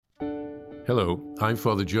Hello, I'm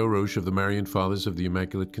Father Joe Roche of the Marian Fathers of the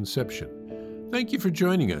Immaculate Conception. Thank you for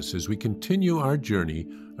joining us as we continue our journey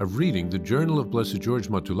of reading the Journal of Blessed George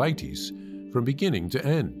Matulaitis from beginning to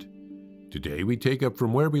end. Today we take up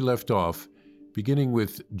from where we left off, beginning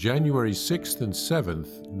with January 6th and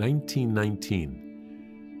 7th,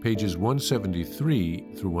 1919, pages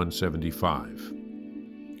 173 through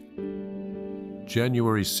 175.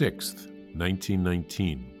 January 6th,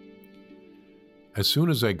 1919. As soon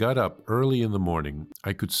as I got up early in the morning,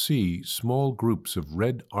 I could see small groups of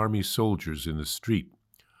Red Army soldiers in the street.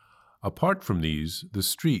 Apart from these, the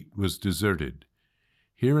street was deserted.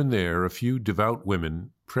 Here and there, a few devout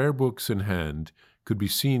women, prayer books in hand, could be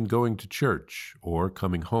seen going to church or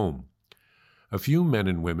coming home. A few men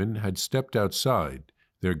and women had stepped outside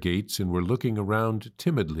their gates and were looking around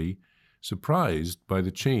timidly, surprised by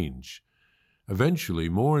the change. Eventually,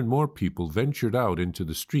 more and more people ventured out into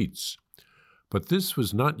the streets. But this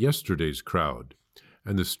was not yesterday's crowd,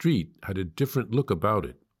 and the street had a different look about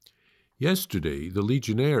it. Yesterday, the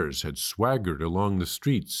legionnaires had swaggered along the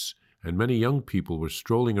streets, and many young people were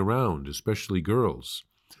strolling around, especially girls,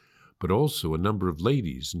 but also a number of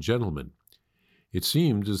ladies and gentlemen. It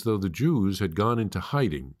seemed as though the Jews had gone into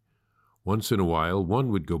hiding. Once in a while,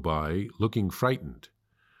 one would go by, looking frightened.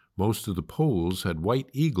 Most of the Poles had white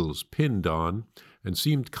eagles pinned on and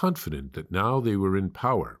seemed confident that now they were in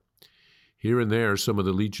power. Here and there, some of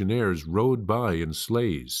the legionnaires rode by in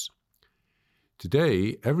sleighs.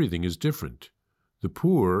 Today, everything is different. The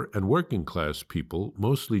poor and working-class people,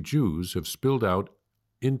 mostly Jews, have spilled out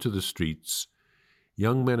into the streets.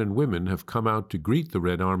 Young men and women have come out to greet the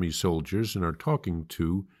Red Army soldiers and are talking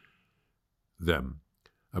to them.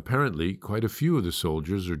 Apparently, quite a few of the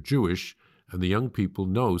soldiers are Jewish, and the young people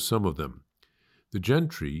know some of them. The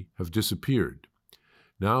gentry have disappeared.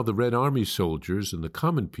 Now the Red Army soldiers and the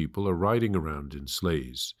common people are riding around in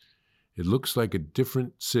sleighs. It looks like a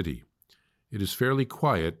different city. It is fairly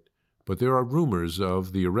quiet, but there are rumors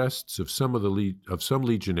of the arrests of some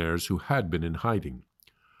legionnaires who had been in hiding.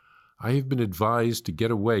 I have been advised to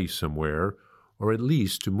get away somewhere, or at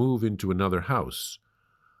least to move into another house.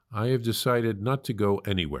 I have decided not to go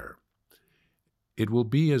anywhere. It will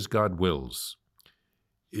be as God wills.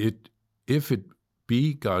 If it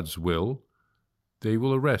be God's will, they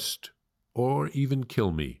will arrest or even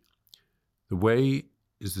kill me. The way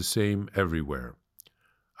is the same everywhere.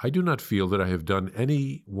 I do not feel that I have done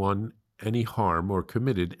anyone any harm or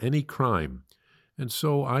committed any crime, and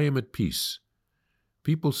so I am at peace.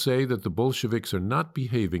 People say that the Bolsheviks are not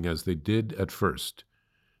behaving as they did at first.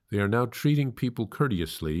 They are now treating people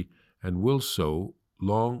courteously and will so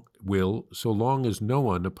long as no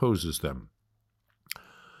one opposes them.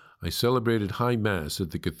 I celebrated High Mass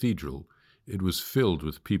at the cathedral. It was filled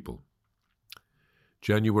with people.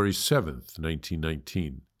 January 7th,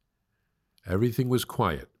 1919. Everything was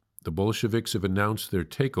quiet. The Bolsheviks have announced their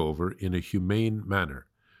takeover in a humane manner.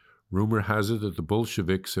 Rumor has it that the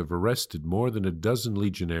Bolsheviks have arrested more than a dozen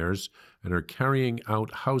legionnaires and are carrying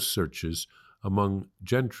out house searches among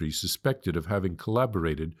gentry suspected of having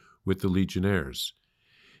collaborated with the legionnaires.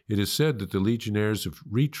 It is said that the legionnaires have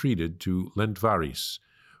retreated to Lentvaris,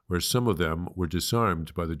 where some of them were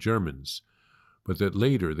disarmed by the Germans, but that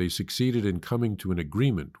later they succeeded in coming to an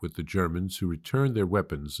agreement with the Germans, who returned their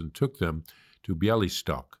weapons and took them to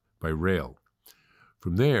Bialystok by rail.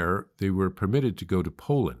 From there, they were permitted to go to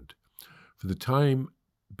Poland. For the time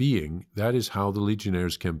being, that is how the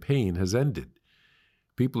Legionnaires' campaign has ended.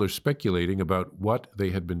 People are speculating about what they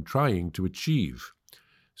had been trying to achieve.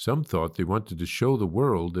 Some thought they wanted to show the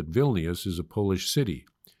world that Vilnius is a Polish city.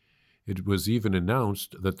 It was even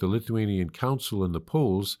announced that the Lithuanian Council and the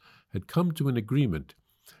Poles had come to an agreement,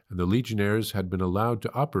 and the legionnaires had been allowed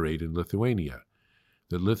to operate in Lithuania,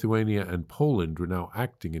 that Lithuania and Poland were now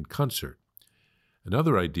acting in concert.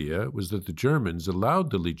 Another idea was that the Germans allowed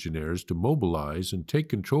the legionnaires to mobilize and take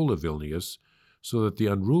control of Vilnius so that the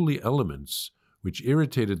unruly elements which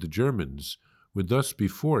irritated the Germans would thus be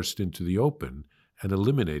forced into the open and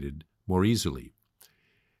eliminated more easily.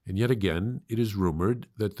 And yet again, it is rumored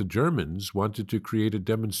that the Germans wanted to create a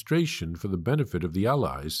demonstration for the benefit of the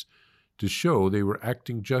Allies to show they were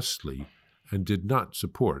acting justly and did not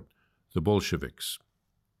support the Bolsheviks.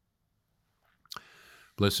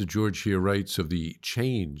 Blessed George here writes of the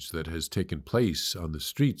change that has taken place on the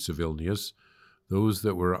streets of Vilnius. Those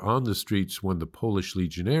that were on the streets when the Polish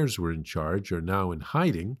legionnaires were in charge are now in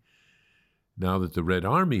hiding, now that the Red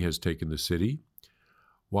Army has taken the city,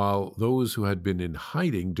 while those who had been in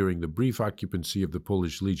hiding during the brief occupancy of the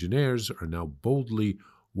Polish legionnaires are now boldly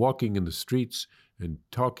walking in the streets and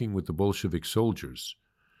talking with the Bolshevik soldiers.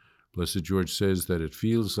 Blessed George says that it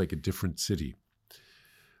feels like a different city.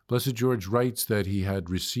 Blessed George writes that he had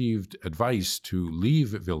received advice to leave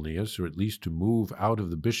Vilnius, or at least to move out of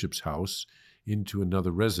the bishop's house into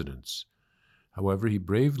another residence. However, he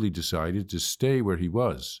bravely decided to stay where he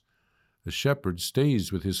was. A shepherd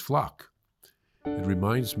stays with his flock. It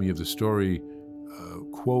reminds me of the story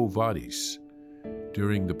Quo Vadis.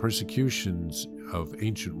 During the persecutions of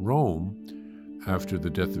ancient Rome, after the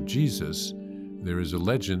death of Jesus, there is a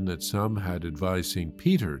legend that some had advised St.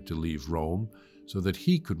 Peter to leave Rome so that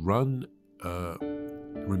he could remain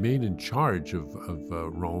in charge of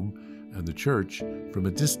Rome and the church from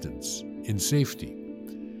a distance, in safety.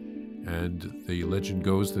 And the legend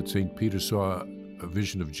goes that St. Peter saw a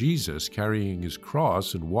vision of Jesus carrying his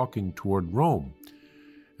cross and walking toward Rome.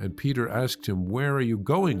 And Peter asked him, "Where are you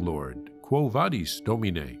going, Lord? Quo vadis,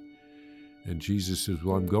 Domine?" And Jesus says,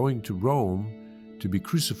 "Well, I'm going to Rome to be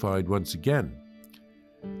crucified once again."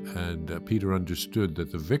 And Peter understood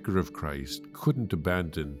that the vicar of Christ couldn't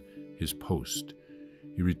abandon his post.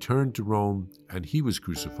 He returned to Rome and he was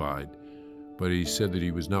crucified, but he said that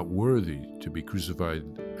he was not worthy to be crucified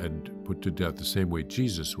and put to death the same way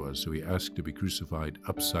Jesus was, so he asked to be crucified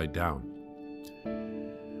upside down.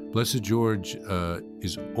 Blessed George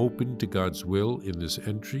is open to God's will in this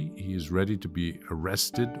entry. He is ready to be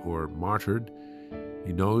arrested or martyred.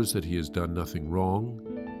 He knows that he has done nothing wrong.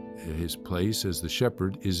 His place as the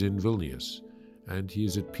shepherd is in Vilnius, and he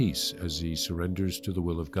is at peace as he surrenders to the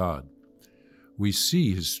will of God. We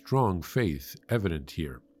see his strong faith evident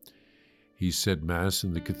here. He said Mass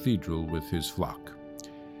in the cathedral with his flock.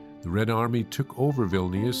 The Red Army took over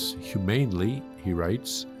Vilnius humanely, he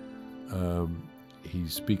writes. He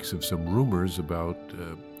speaks of some rumors about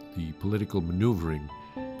the political maneuvering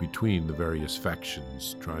between the various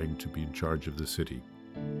factions trying to be in charge of the city.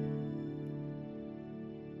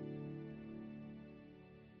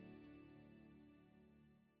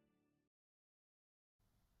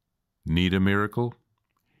 Need a miracle?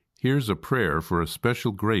 Here's a prayer for a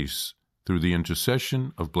special grace through the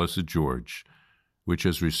intercession of Blessed George, which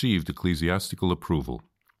has received ecclesiastical approval.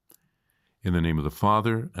 In the name of the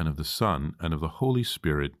Father, and of the Son, and of the Holy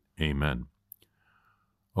Spirit. Amen.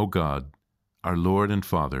 O God, our Lord and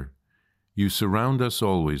Father, you surround us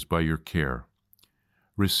always by your care.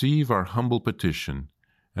 Receive our humble petition,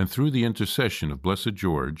 and through the intercession of Blessed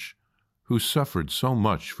George, who suffered so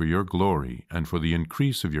much for your glory and for the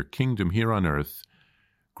increase of your kingdom here on earth,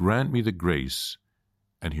 grant me the grace,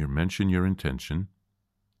 and here mention your intention,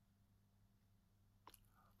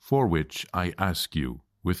 for which I ask you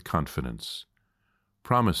with confidence,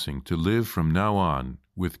 promising to live from now on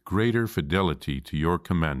with greater fidelity to your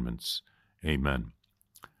commandments. Amen.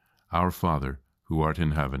 Our Father, who art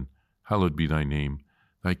in heaven, hallowed be thy name.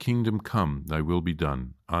 Thy kingdom come, thy will be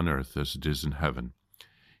done, on earth as it is in heaven.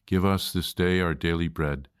 Give us this day our daily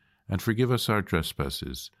bread, and forgive us our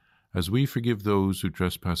trespasses, as we forgive those who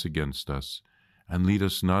trespass against us. And lead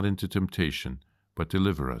us not into temptation, but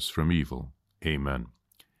deliver us from evil. Amen.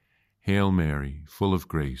 Hail Mary, full of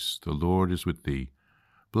grace, the Lord is with thee.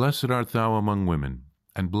 Blessed art thou among women,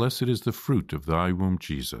 and blessed is the fruit of thy womb,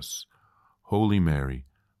 Jesus. Holy Mary,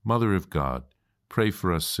 Mother of God, pray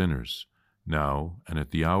for us sinners, now and at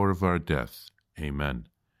the hour of our death. Amen.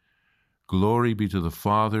 Glory be to the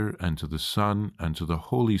Father, and to the Son, and to the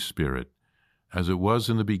Holy Spirit, as it was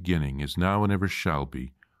in the beginning, is now, and ever shall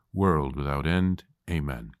be, world without end.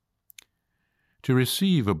 Amen. To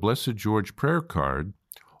receive a Blessed George prayer card,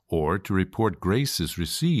 or to report graces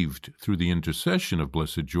received through the intercession of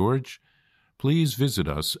Blessed George, please visit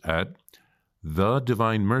us at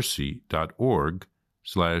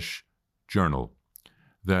thedivinemercy.org/journal.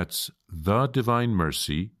 That's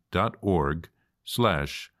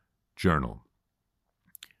thedivinemercy.org/journal.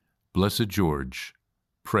 Blessed George,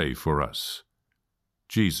 pray for us.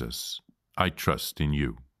 Jesus, I trust in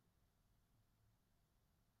you.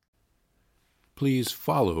 Please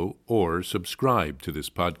follow or subscribe to this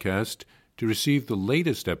podcast to receive the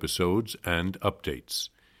latest episodes and updates.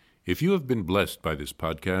 If you have been blessed by this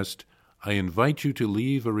podcast, I invite you to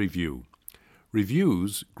leave a review.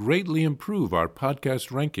 Reviews greatly improve our podcast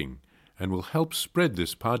ranking and will help spread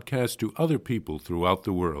this podcast to other people throughout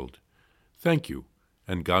the world. Thank you,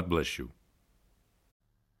 and God bless you.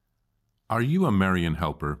 Are you a Marian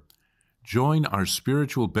helper? Join our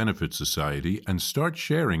Spiritual Benefit Society and start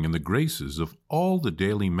sharing in the graces of all the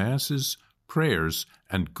daily masses, prayers,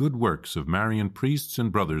 and good works of Marian priests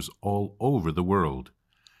and brothers all over the world.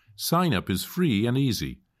 Sign up is free and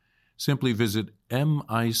easy. Simply visit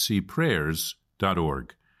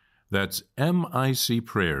micprayers.org. That's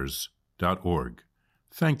micprayers.org.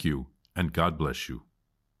 Thank you, and God bless you.